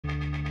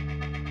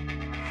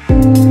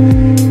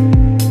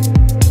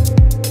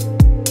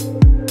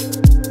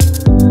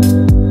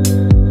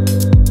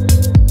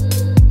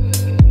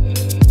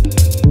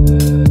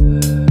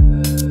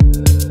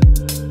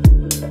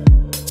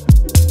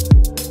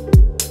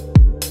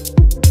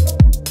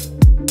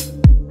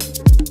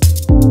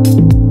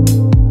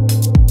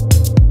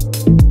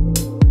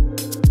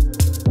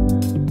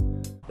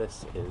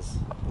This is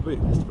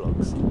Budapest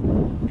vlogs.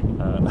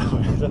 I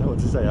don't know what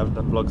to say, I haven't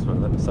done vlogs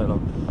for so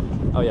long.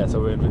 Oh yeah, so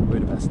we're in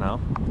Budapest now.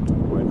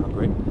 We're in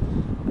Hungary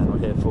and we're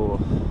here for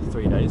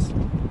 3 days.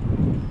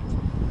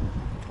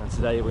 And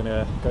today we're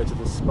going to go to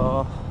the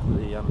spa,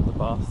 the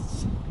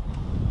baths.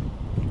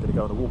 We're going to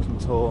go on a walking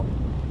tour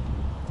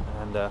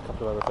and a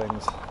couple of other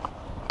things.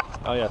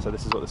 Oh yeah, so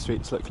this is what the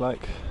streets look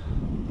like.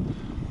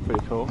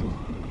 Pretty cool.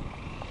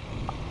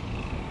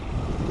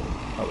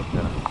 Oh, look,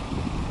 yeah.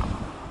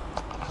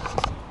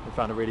 We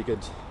found a really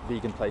good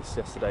vegan place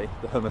yesterday,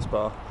 the hummus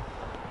bar,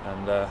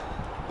 and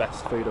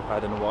best food I've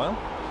had in a while.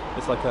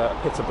 It's like a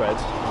pita bread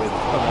with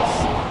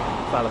hummus,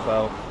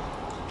 falafel,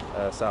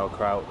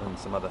 sauerkraut and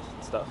some other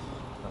stuff.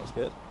 That was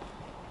good.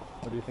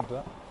 What do you think of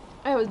that?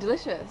 Oh, it was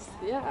delicious,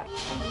 yeah.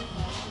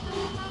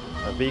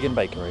 A vegan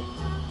bakery.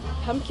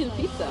 Pumpkin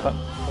pizza.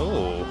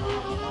 Oh.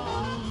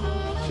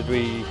 Should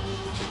we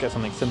get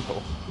something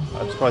simple?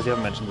 I'm surprised you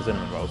haven't mentioned the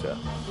cinnamon rolls yet.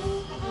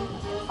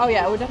 Oh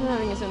yeah, we're definitely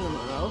having a cinnamon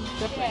roll.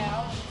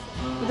 Definitely.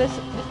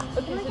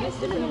 But there's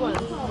different ones.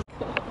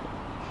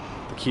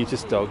 The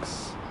cutest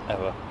dogs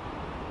ever.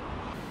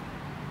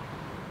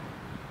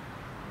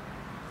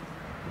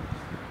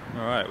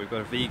 Alright, we've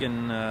got a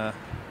vegan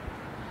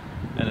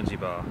energy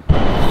bar.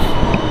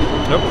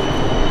 Nope.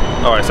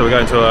 Alright, so we're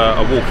going to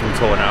a walking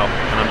tour now,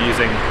 and I'm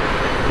using,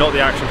 not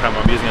the action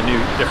camera, I'm using a new,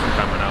 different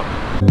camera now.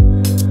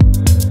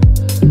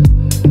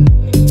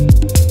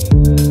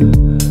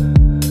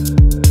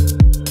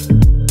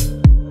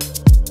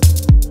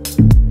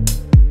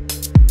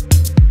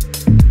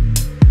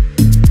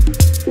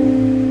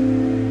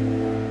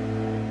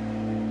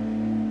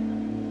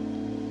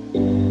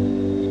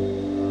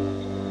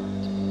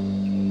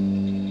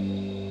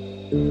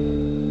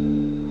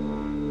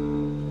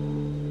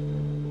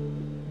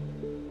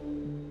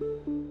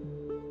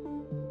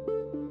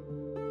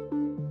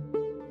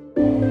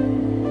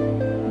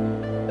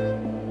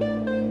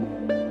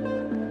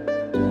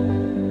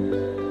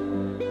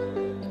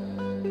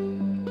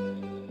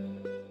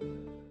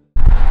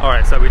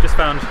 Alright, so we just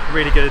found a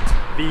really good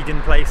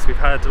vegan place. We've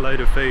had a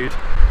load of food.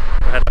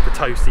 We had like a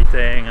toasty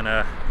thing and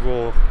a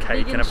raw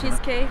cake vegan and everything.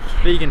 Cheesecake.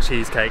 Vegan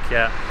cheesecake,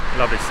 yeah,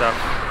 lovely stuff.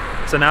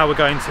 So now we're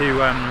going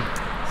to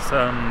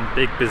some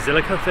big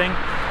basilica thing,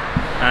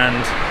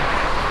 and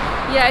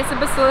yeah, it's a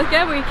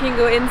basilica where you can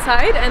go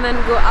inside and then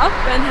go up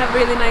and have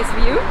really nice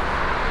view.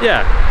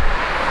 yeah,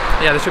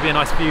 there should be a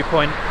nice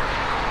viewpoint.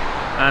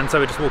 And so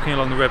we're just walking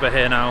along the river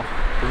here now,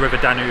 the River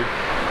Danube.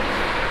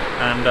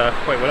 And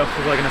wait, what else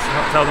was I going to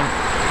tell them?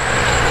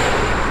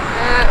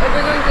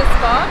 We're going to the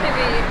spa,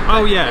 maybe.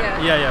 Oh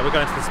yeah, we're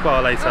going to the spa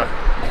later.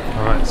 Oh.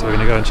 Alright, so we're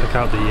going to go and check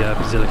out the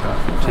basilica,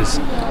 which is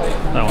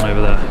that one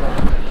over there.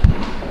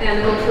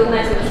 And we'll feel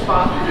nice in the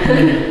spa.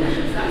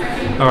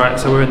 Alright,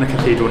 so we're in the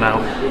cathedral now.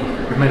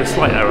 We've made a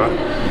slight error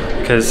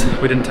because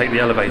we didn't take the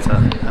elevator,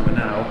 and we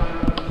now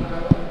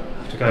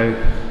have to go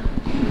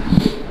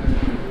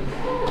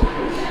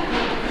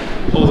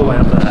all the way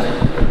up there.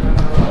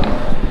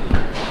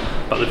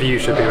 But the view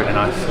should be really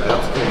nice. So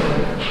that's cool.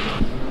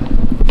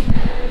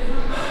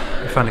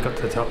 We finally got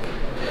to the top,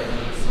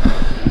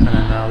 and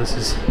then now this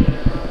is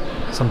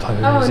some type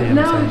of museum.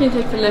 Oh, now we can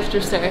take the lift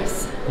or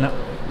stairs. No,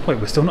 wait,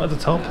 we're still not at the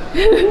top.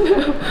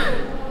 No.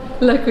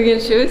 Look, we can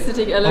choose to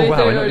take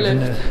elevator or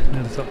lift.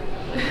 Near the top.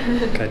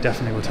 Okay,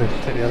 definitely we'll take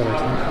the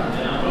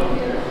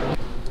elevator.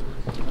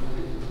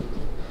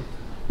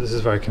 This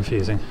is very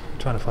confusing. I'm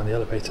trying to find the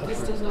elevator.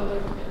 This does not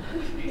look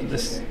good.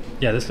 This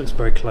looks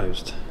very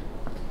closed.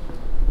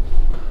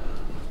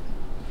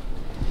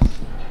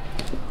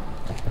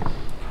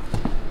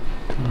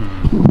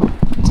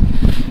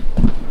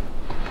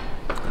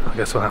 I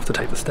guess we'll have to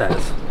take the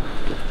stairs.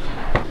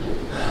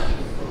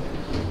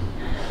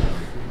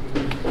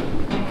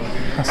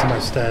 That's the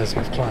most stairs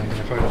we've climbed in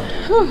a very long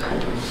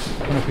time.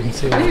 I wonder if we can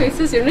see all. Oh, it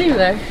says your name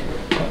there.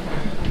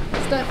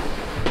 Stef.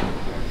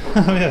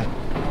 Oh yeah.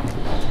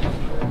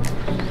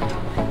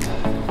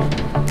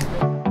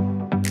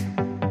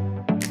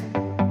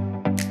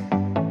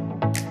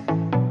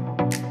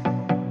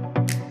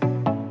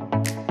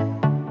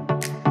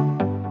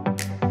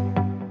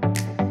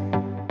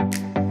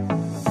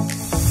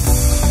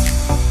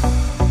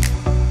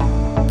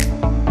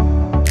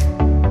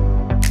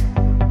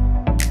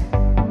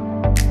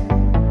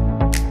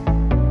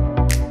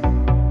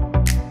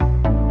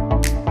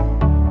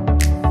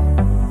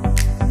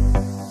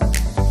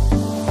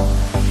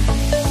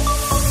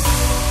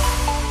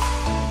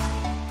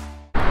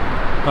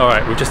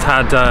 Alright, we've just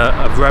had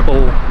a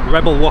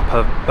Rebel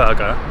Whopper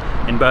burger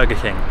in Burger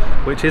King,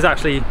 which is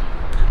actually,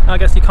 I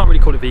guess you can't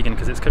really call it vegan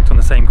because it's cooked on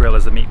the same grill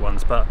as the meat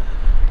ones, but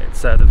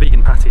it's the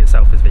vegan patty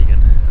itself is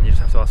vegan, and you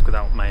just have to ask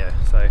without mayo.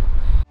 So